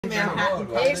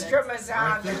He's from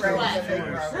Mazan, the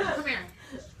road. Come here.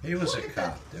 He was a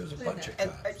cop. There was a bunch of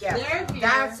cops. Yeah,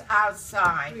 that's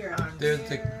outside. There's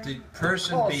the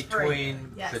person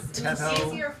between Yes.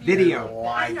 Potato Video. and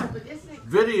Light.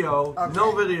 Video,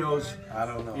 no videos. I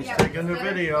don't know. He's taking the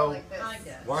video.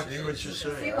 Watch See what you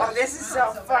say. Oh, this is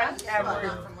so fun. And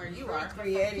From where you are. we're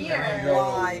creating Here. our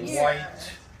lives.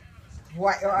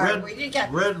 White. We didn't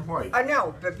get. Red and white. Oh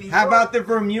no, but before. How about the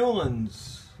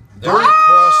Vermeulens? They're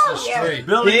across the yeah. street.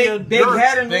 Billy and Big Dirk.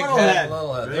 head and Big little head, head.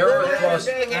 little head. They Big were head, across.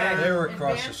 big head. They were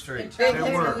across the street. Big They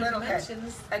head were. and little head.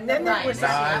 And then there was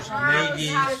Naj,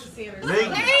 Nage.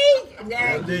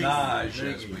 Nage,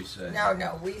 Naj, as we say.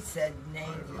 No, we said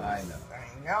Nage. I know.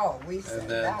 I know, we said And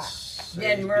then that.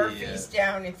 Then Murphy's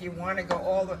down if you want to go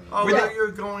all the. Oh, Well, no,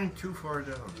 you're going too far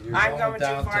down. You're I'm going too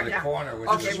down far to the down. corner, which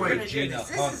Okay, is we're gonna do Regina this.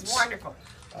 This Hunt's. is wonderful.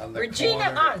 On the Regina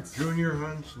corner. Hunts. Junior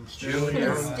Hunts and Junior Stanley And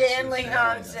Hunts. Hunts. Stanley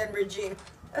Hunts and Regina.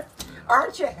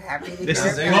 Aren't you happy to This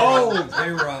hear is They that? were, gold.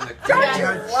 they were on the Don't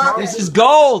corner. you love This it? is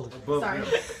gold. Above Sorry.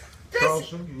 him.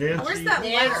 Charleston, Nancy. Where's that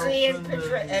Nancy and Carlson,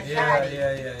 Patricia and Yeah, Patty.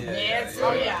 yeah. Nancy Oh,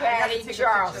 and yeah. I Patty gotta take a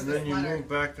Charles. And then you move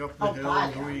back up the hill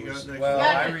and who you got next? Well, You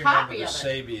gotta I get a remember copy the of it.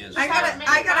 Sabias. I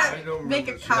I gotta don't make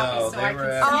a remember. copy No, so they I were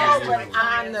can Oh, see but it.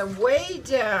 on the way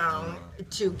down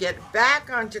to get back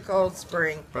onto Cold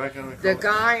Spring, Back on the the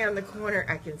guy on the corner,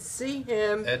 I can see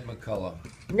him. Ed McCullough.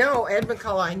 No, Ed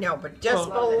McCullough, I know, but just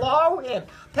below him,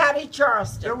 Patty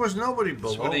Charleston. There was nobody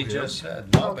below That's what he him. just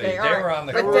said. Nobody. Okay, all They right. were on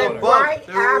the But corner. then above. right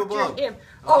They were after above. him,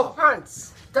 oh,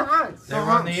 Hunts, the Hunts. They were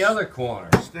on the other corner.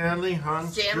 Stanley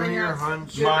Hunts, Stanley Junior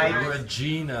Hunts, Hunts. Mike.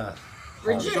 Regina.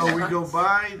 Regina So we go Hunts.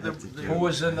 by the Who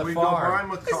was in the we farm?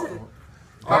 go by McCullough.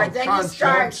 All right, then you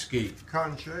start. Chomsky.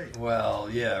 Conche. Well,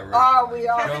 yeah. Oh, we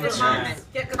all Gumsky. did it.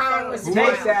 Get the Con photos. was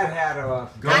Take that hat off.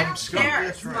 I don't Gumsky. care.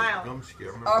 That's right. Smile.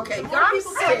 Gumsky. Okay, More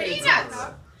people say Gumsky. peanuts.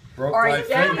 Broke All my right,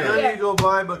 then finger. Then you go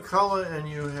by McCullough and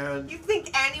you had You think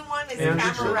anyone is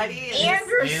Anderson. camera ready?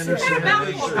 Anderson. Anderson. Get a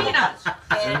mouthful of peanuts.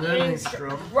 and then Engstrom.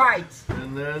 Engstrom Right.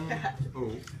 and then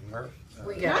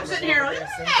We got I'm sitting here like,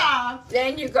 yeah.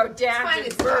 Then you go down Fine, to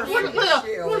it's Murphy fine. and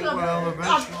Shirley. well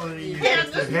eventually you Peanuts,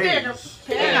 get to peanuts,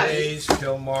 Hayes peanuts. Hayes,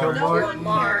 Kilmartin, Kilmartin.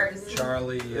 Mars.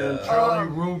 Charlie. and Charlie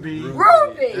Ruby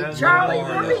Ruby. and Charlie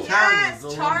Lombardo. Ruby. Yes,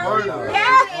 the Charlie Lombardo. Ruby.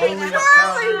 Yes, Only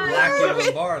Charlie Blackie Ruby.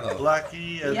 Lombardo.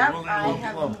 Blackie and Yep, Willie I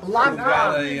have Lump. Who got Lump.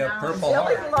 a Purple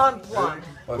Billy Heart. Lump.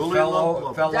 But Willie fell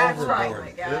Lump. That's right.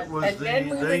 overboard. It was And then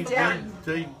we went down.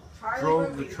 they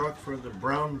drove the truck for the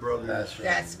Brown brothers. That's right.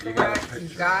 That's You got a correct. You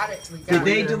picture. got it. We got Did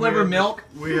they it. And deliver we have milk?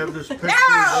 This, we have this picture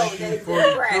No, in they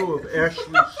 1942 of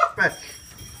Ashley Speck.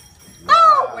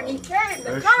 Oh, when he came, the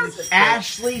Ashley cousin.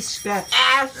 Ashley Speck.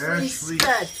 Ashley Ashley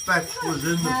Speck. Speck was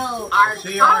in the Our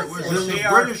See, our- was cousin. in the See,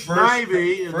 our British first-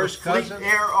 Navy in first the Fleet cousin?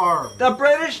 Air Arm. The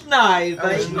British knife.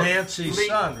 That was And Nancy's Fleet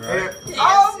son, right? Air-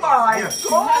 Oh my Yes.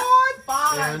 God!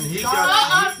 And he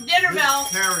got Dinner his bell.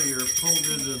 carrier pulled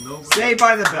into Nova. Saved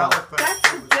by the Bell. Halifax.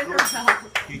 That's the dinner bell.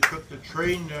 He took the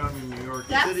train down in New York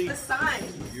That's City. the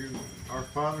sign. Our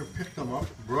father picked him up,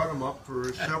 brought him up for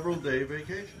a several-day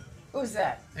vacation. Who's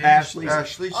that? Ashley.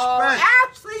 Ashley Speck. Oh,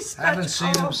 Ashley Speck. Haven't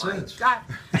seen him my since. God.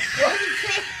 What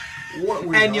did What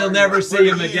we And you'll are- never but see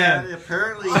him he again. had-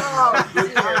 Apparently, he Oh, had a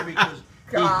good time because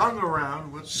he God. hung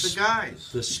around with the guys.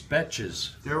 The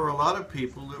Spetches. There were a lot of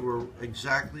people that were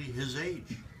exactly his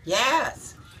age.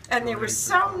 Yes. And they were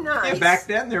so nice. And back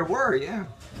then there were, yeah.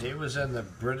 He was in the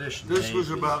British This Navy. was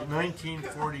about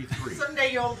 1943.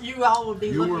 Someday you all will be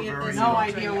You were looking at very this. young. No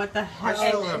idea what the I hell.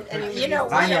 still have And pictures. you know,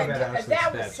 I know we- that Ashley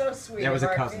that was Speck. so sweet That was of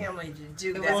a our cousin. family to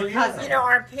do It that. was a cousin. You know,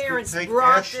 our parents Take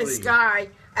brought Ashley. this guy,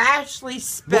 Ashley Move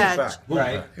Speck, back, move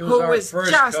Right. back. He who our was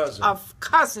first just cousin. a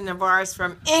cousin of ours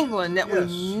from England that Yes, we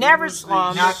he never was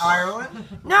saw. the- Not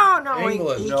Ireland? No,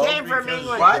 England. he No, came from because-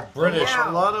 England. What? British. No.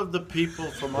 A lot of the people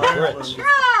from Ireland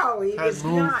No, he had was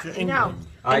moved not. to No. England.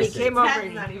 I And he see. came over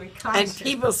Ted's not even and conscious.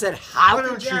 people said, how Why did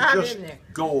don't you you have just in there?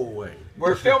 go away?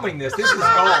 We're filming this. This is gold.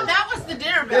 That was the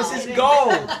dinner bell. This is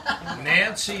gold.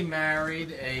 Nancy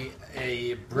married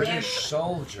a British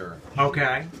soldier,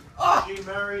 Okay. She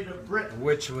married a Brit.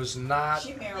 which was not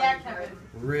She married Yeah, her. Kevin.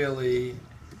 really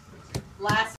Last